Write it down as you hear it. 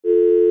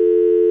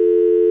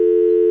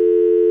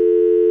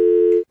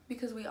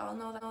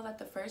that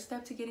the first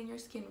step to getting your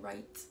skin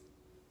right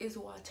is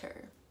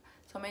water.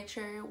 So make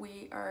sure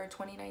we are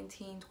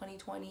 2019,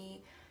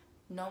 2020,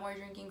 no more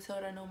drinking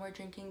soda, no more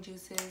drinking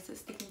juices,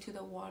 sticking to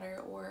the water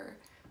or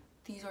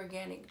these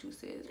organic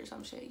juices or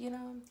some shit, you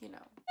know.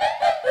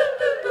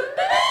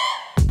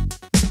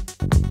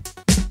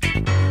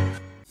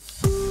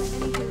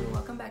 Anywho,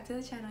 welcome back to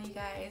the channel, you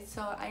guys.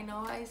 So I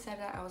know I said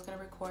that I was gonna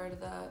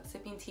record the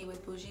sipping tea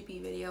with boujee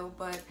video,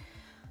 but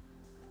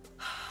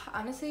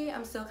honestly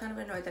I'm still kind of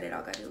annoyed that it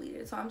all got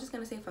deleted, so I'm just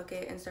gonna say fuck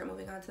it and start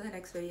moving on to the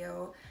next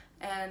video.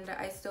 And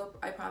I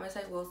promise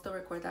I will still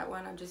record that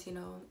one. I'm just, you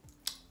know,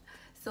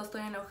 still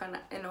estoy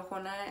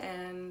enojona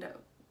and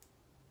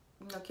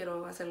no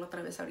quiero hacerlo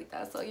otra vez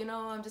ahorita, so you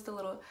know, I'm just a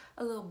little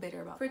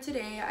bitter about it. For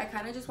today I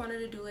kind of just wanted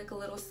to do like a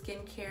little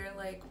skincare,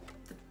 like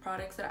the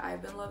products that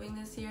I've been loving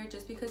this year,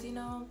 just because, you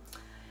know,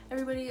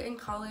 everybody in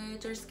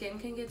college, our skin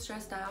can get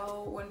stressed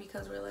out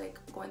because we're like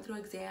going through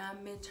exam,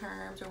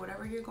 midterms, or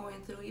whatever you're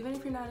going through. Even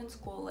if you're not in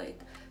school, like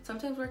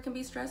sometimes work can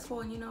be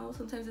stressful, and you know,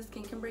 sometimes the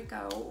skin can break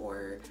out,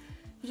 or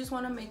you just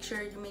want to make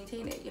sure you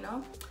maintain it, you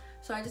know.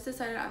 So I just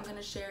decided I'm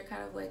gonna share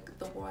kind of like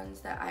the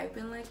ones that I've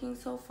been liking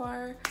so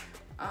far.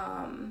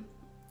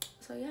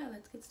 So yeah,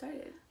 let's get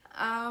started.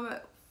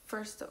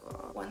 First of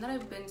all, one that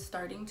I've been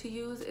starting to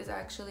use is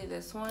actually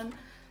this one.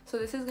 So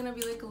this is gonna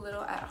be like a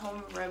little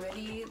at-home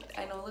remedy.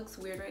 I know it looks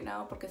weird right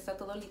now porque está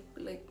todo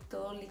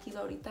líquido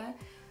ahorita,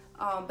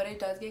 but it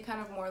does get kind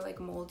of more like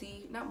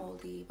moldy, not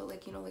moldy, but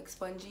like, you know, like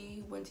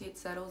spongy once it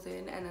settles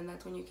in, and then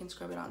that's when you can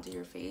scrub it onto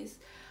your face.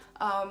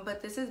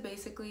 But this is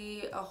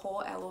basically a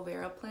whole aloe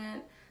vera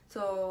plant,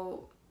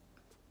 so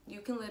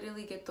you can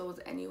literally get those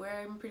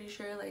anywhere, I'm pretty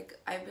sure. Like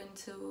I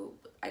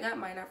got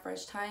mine at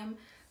Fresh Time.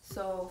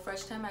 So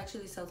Fresh Time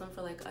actually sells them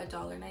for like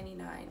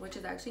 $1.99, which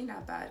is actually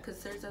not bad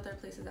because there's other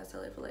places that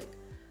sell it for like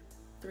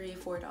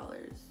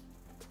 $3-4.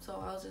 So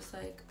I was just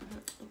like,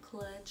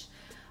 clutch.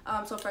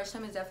 So Fresh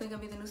Time is definitely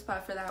gonna be the new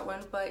spot for that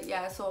one. But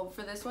yeah, so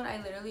for this one I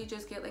literally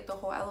just get like the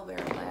whole aloe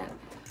vera plant.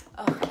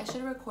 I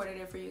should have recorded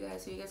it for you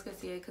guys so you guys could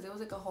see it, because it was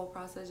like a whole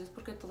process, just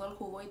porque todo el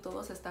jugo y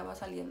todo se estaba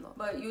saliendo.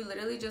 But you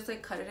literally just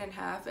like cut it in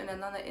half, and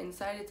then on the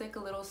inside it's like a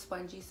little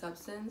spongy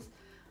substance.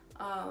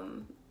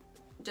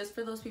 Just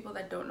for those people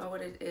that don't know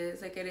what it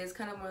is, like it is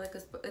kind of more like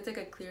it's like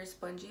a clear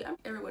spongy.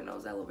 everyone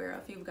knows aloe vera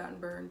if you've gotten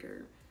burned,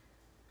 or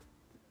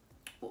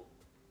well,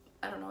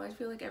 I don't know, I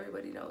feel like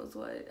everybody knows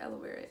what aloe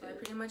vera is. So I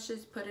pretty much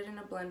just put it in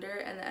a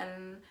blender, and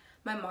then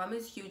my mom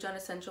is huge on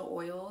essential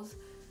oils,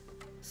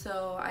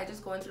 so I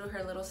just go in through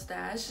her little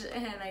stash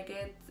and I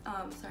get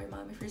sorry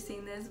mom if you're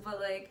seeing this, but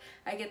like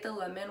I get the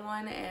lemon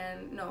one,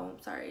 and no,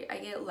 sorry, I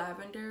get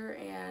lavender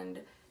and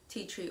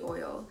tea tree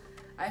oil.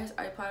 I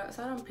saw it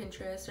on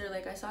Pinterest, or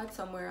like I saw it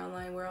somewhere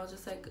online where I was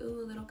just like,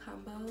 ooh, a little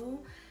combo.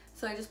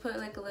 So I just put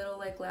like a little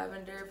like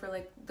lavender for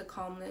like the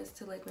calmness,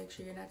 to like make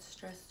sure you're not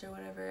stressed or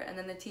whatever, and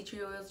then the tea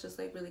tree oil is just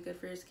like really good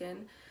for your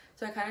skin.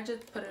 So I kind of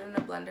just put it in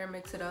a blender,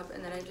 mix it up,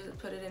 and then I just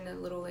put it in a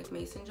little like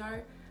mason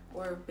jar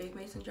or big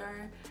mason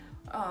jar,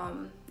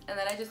 and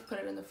then I just put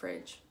it in the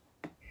fridge.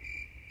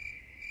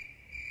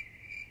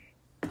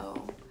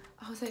 Oh,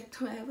 I was like,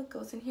 do I have a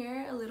ghost in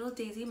here? A little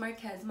Daisy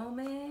Marquez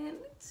moment.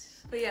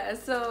 But yeah,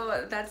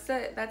 so that's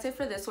it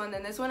for this one.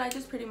 Then this one I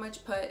just pretty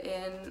much put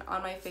in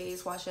on my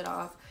face, wash it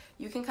off.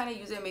 You can kind of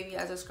use it maybe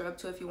as a scrub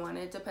too if you want.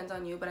 It depends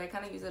on you, but I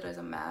kind of use it as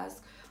a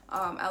mask.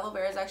 Aloe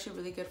vera is actually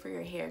really good for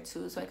your hair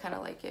too, so I kind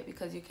of like it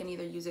because you can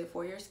either use it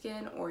for your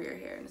skin or your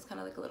hair, and it's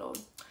kind of like a little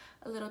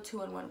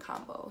 2-in-1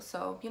 combo.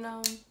 So you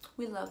know,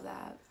 we love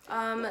that.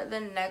 The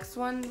next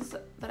ones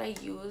that I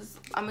use,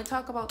 I'm gonna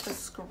talk about the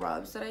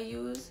scrubs that I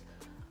use.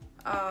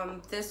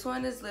 This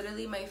one is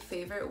literally my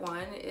favorite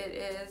one. It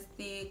is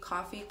the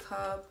Coffee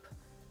Cup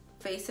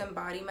face and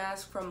body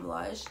mask from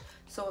Lush.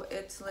 So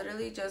it's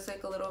literally just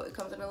like it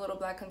comes in a little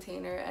black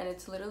container, and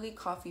it's literally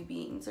coffee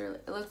beans, or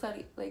it looks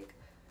like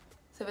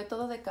se ve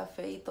todo de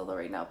café y todo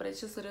right now, but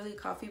it's just literally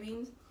coffee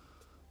beans.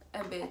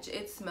 And bitch,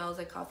 it smells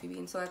like coffee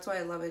beans, so that's why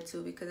I love it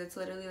too, because it's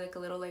literally like a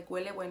little like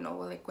huele bueno,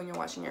 like when you're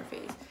washing your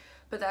face.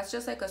 But that's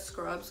just like a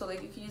scrub, so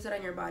like you can use it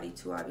on your body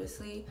too,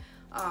 obviously.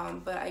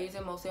 But I use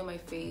it mostly on my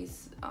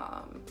face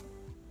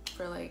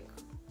for like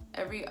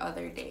every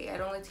other day. I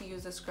don't like to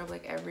use the scrub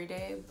like every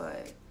day,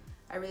 but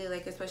I really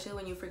like it, especially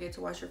when you forget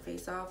to wash your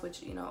face off,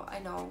 which, you know, I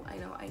know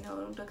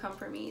don't come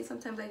for me.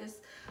 Sometimes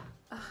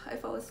I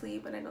fall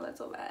asleep, and I know that's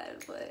so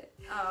bad. But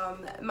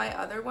my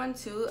other one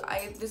too,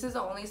 this is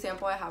the only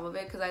sample I have of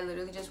it because I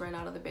literally just ran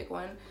out of the big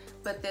one.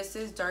 But this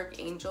is Dark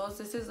Angels.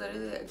 This is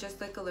literally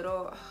just like a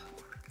little,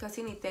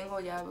 casi ni tengo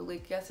ya,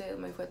 like ya se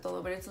me fue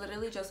todo, but it's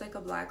literally just like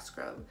a black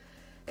scrub.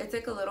 It's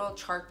like a little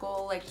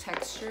charcoal like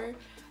texture,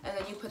 and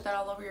then you put that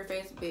all over your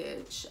face,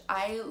 bitch.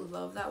 I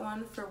love that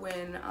one for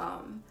when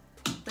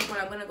like when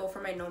I'm gonna go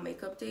for my no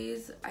makeup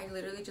days. I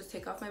literally just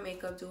take off my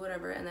makeup, do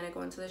whatever, and then I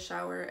go into the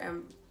shower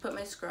and put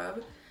my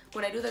scrub.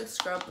 When I do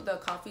the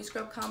coffee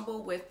scrub combo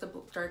with the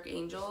Dark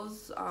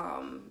Angels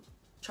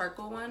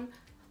charcoal one,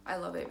 I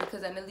love it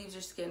because then it leaves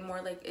your skin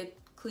more like, it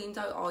cleans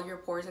out all your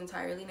pores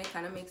entirely, and it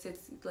kind of makes it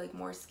like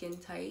more skin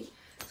tight,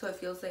 so it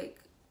feels like,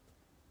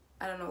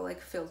 I don't know, like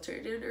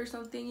filtered it or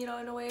something, you know,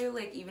 in a way,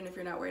 like even if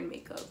you're not wearing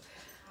makeup.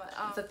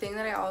 The thing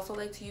that I also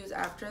like to use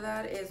after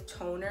that is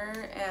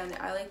toner, and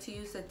I like to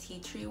use the tea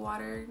tree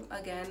water.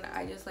 Again,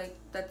 I just like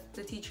that.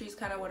 The tea tree is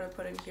kind of what I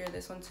put in here.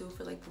 This one too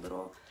for like the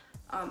little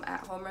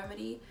at-home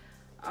remedy.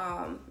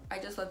 I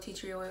just love tea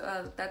tree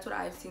oil. That's what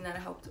I've seen that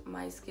helped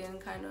my skin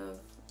kind of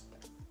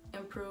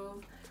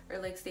improve or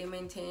like stay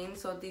maintained.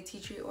 So the tea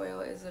tree oil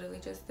is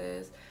literally just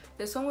this.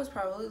 This one was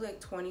probably like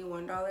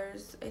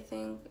 $21, I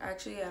think.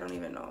 Actually, I don't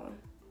even know.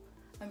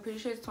 I'm pretty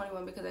sure it's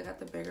 21 because I got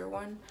the bigger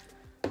one.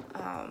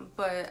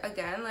 But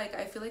again, like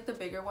I feel like the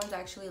bigger ones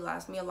actually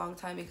last me a long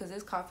time, because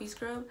this coffee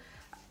scrub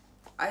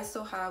I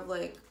still have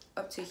like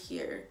up to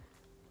here,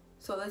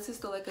 so this is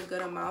still like a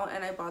good amount,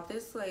 and I bought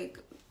this like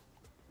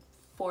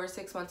 4 or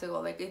 6 months ago.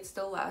 Like it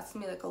still lasts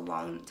me like a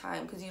long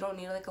time, because you don't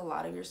need like a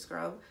lot of your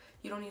scrub.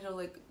 You don't need to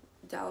like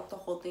dollop the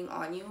whole thing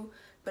on you,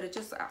 but it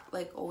just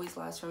like always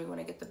lasts for me when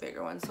I get the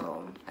bigger ones.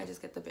 So I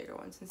just get the bigger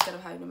ones instead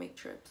of having to make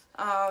trips.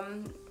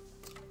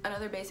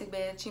 Another basic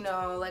bitch, you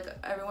know, like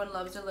everyone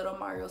loves their little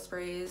Mario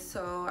sprays.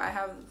 So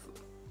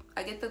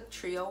I get the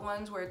trio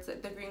ones, where it's the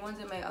green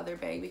ones in my other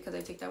bag, because I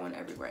take that one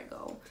everywhere I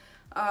go.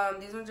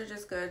 These ones are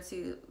just good.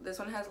 See, this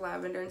one has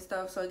lavender and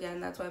stuff, so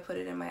again, that's why I put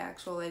it in my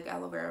actual like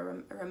aloe vera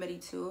remedy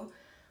too.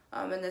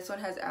 And this one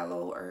has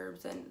aloe,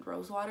 herbs, and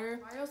rose water.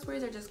 Mario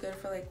sprays are just good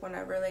for like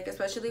whenever, like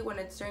especially when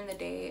it's during the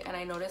day and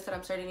I notice that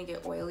I'm starting to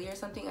get oily or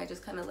something. I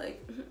just kind of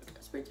like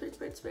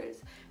spritz,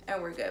 and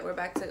we're good. We're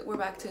back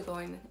to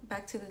going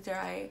back to the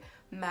dry,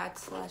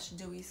 matte /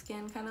 dewy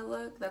skin kind of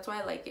look. That's why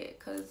I like it,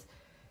 because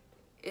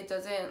it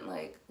doesn't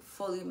like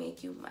fully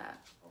make you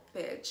matte.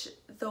 Bitch,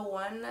 the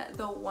one.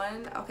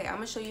 Okay, I'm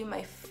gonna show you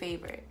my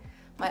favorite,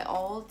 my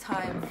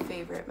all-time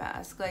favorite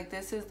mask. Like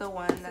this is the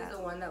one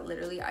that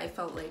literally I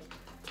felt like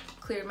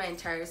cleared my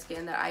entire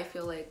skin, that I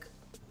feel like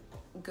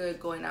good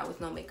going out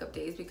with no makeup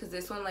days, because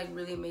this one like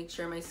really makes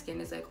sure my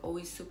skin is like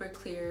always super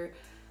clear.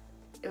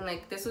 And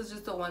like this was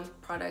just the one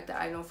product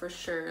that I know for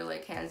sure,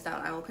 like hands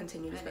down, I will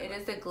continue to spend. It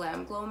is the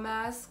Glam Glow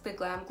mask. The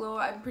Glam Glow,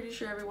 I'm pretty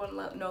sure everyone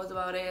knows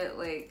about it.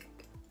 Like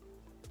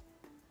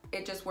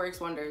it just works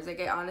wonders. Like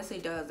it honestly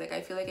does. Like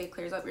I feel like it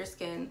clears up your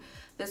skin.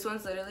 This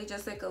one's literally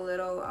just like a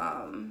little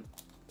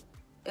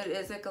it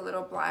is like a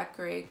little black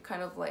gray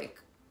kind of like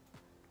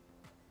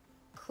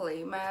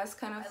clay mask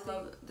kind of thing.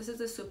 This is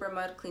the super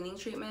mud cleaning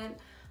treatment.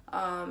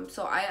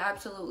 So I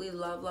absolutely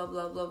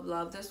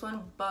love this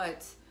one.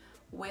 But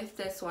with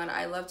this one,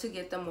 I love to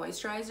get the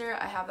moisturizer.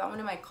 I have that one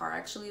in my car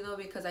actually though,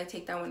 because I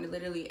take that one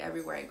literally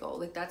everywhere I go.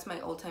 Like that's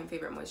my all-time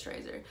favorite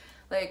moisturizer.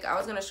 Like I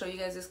was gonna show you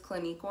guys this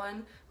Clinique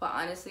one, but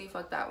honestly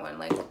fuck that one.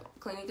 Like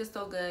Clinique is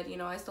still good, you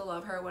know, I still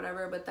love her,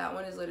 whatever, but that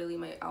one is literally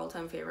my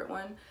all-time favorite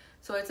one.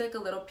 So it's like a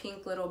little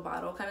pink little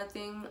bottle kind of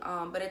thing,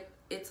 but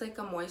it's like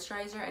a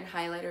moisturizer and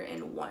highlighter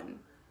in one.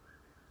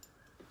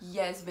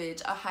 Yes,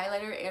 bitch, a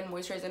highlighter and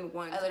moisturizer in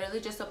one. I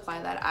literally just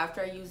apply that after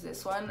I use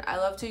this one. I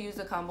love to use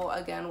the combo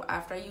again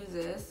after I use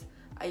this.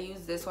 I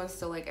use this one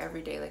still like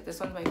every day. Like this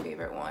one's my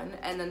favorite one.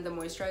 And then the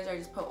moisturizer I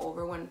just put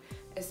over when,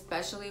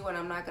 especially when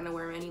I'm not gonna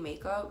wear any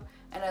makeup.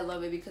 And I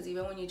love it because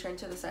even when you turn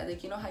to the side,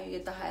 like you know how you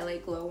get the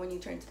highlight glow when you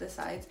turn to the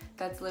sides?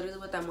 That's literally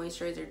what that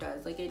moisturizer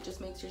does. Like it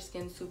just makes your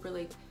skin super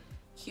like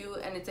cute,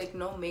 and it's like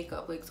no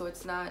makeup, like so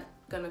it's not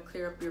gonna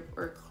clear up your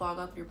or clog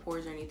up your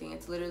pores or anything.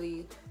 It's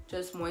literally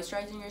just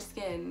moisturizing your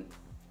skin,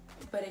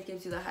 but it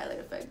gives you the highlight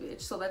effect,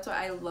 bitch. So that's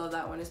why I love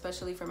that one,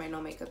 especially for my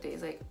no makeup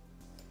days. Like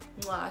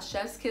mwah,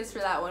 chef's kiss for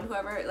that one.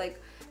 Whoever,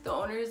 like the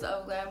owners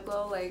of Glam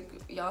Glow, like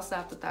y'all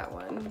snapped with that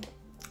one.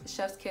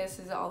 Chef's kiss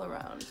is all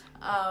around.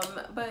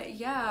 But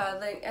yeah,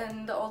 like,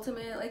 and the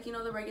ultimate, like, you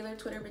know, the regular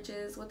Twitter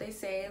bitches, what they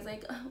say is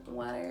like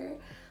water.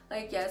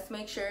 Like, yes,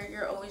 make sure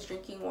you're always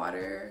drinking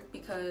water,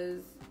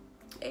 because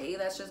A,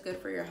 that's just good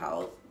for your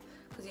health,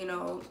 because you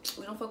know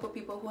we don't fuck with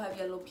people who have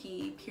yellow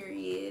pee,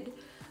 period.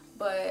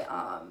 But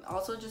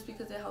also just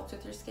because it helps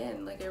with your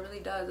skin, like it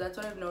really does. That's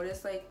what I've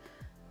noticed. Like,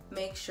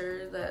 make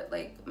sure that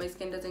like my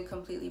skin doesn't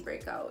completely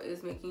break out,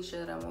 is making sure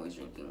that I'm always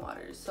drinking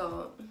water.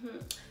 So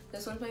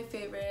this one's my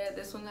favorite.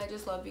 This one I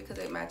just love because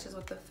it matches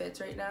with the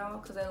fits right now,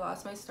 because I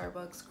lost my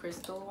Starbucks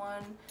crystal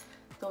one.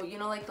 So you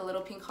know, like the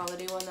little pink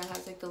holiday one that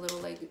has like the little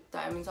like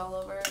diamonds all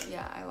over.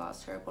 Yeah, I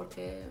lost her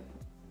porque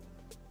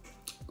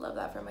love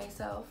that for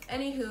myself.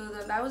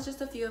 Anywho, that was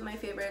just a few of my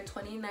favorite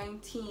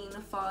 2019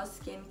 fall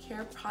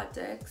skincare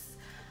products.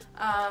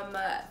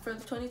 For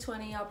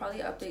 2020, I'll probably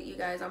update you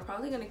guys. I'm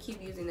probably gonna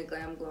keep using the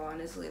Glam Glow,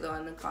 honestly, though,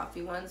 on the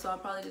coffee one. So I'll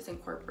probably just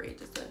incorporate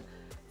just a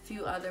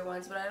few other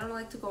ones. But I don't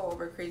like to go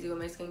over crazy with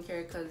my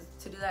skincare, because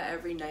to do that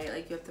every night,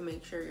 like you have to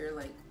make sure you're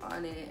like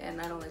on it,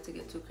 and I don't like to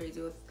get too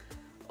crazy with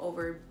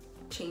over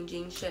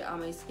changing shit on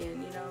my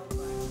skin, you know.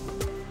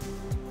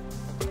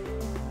 But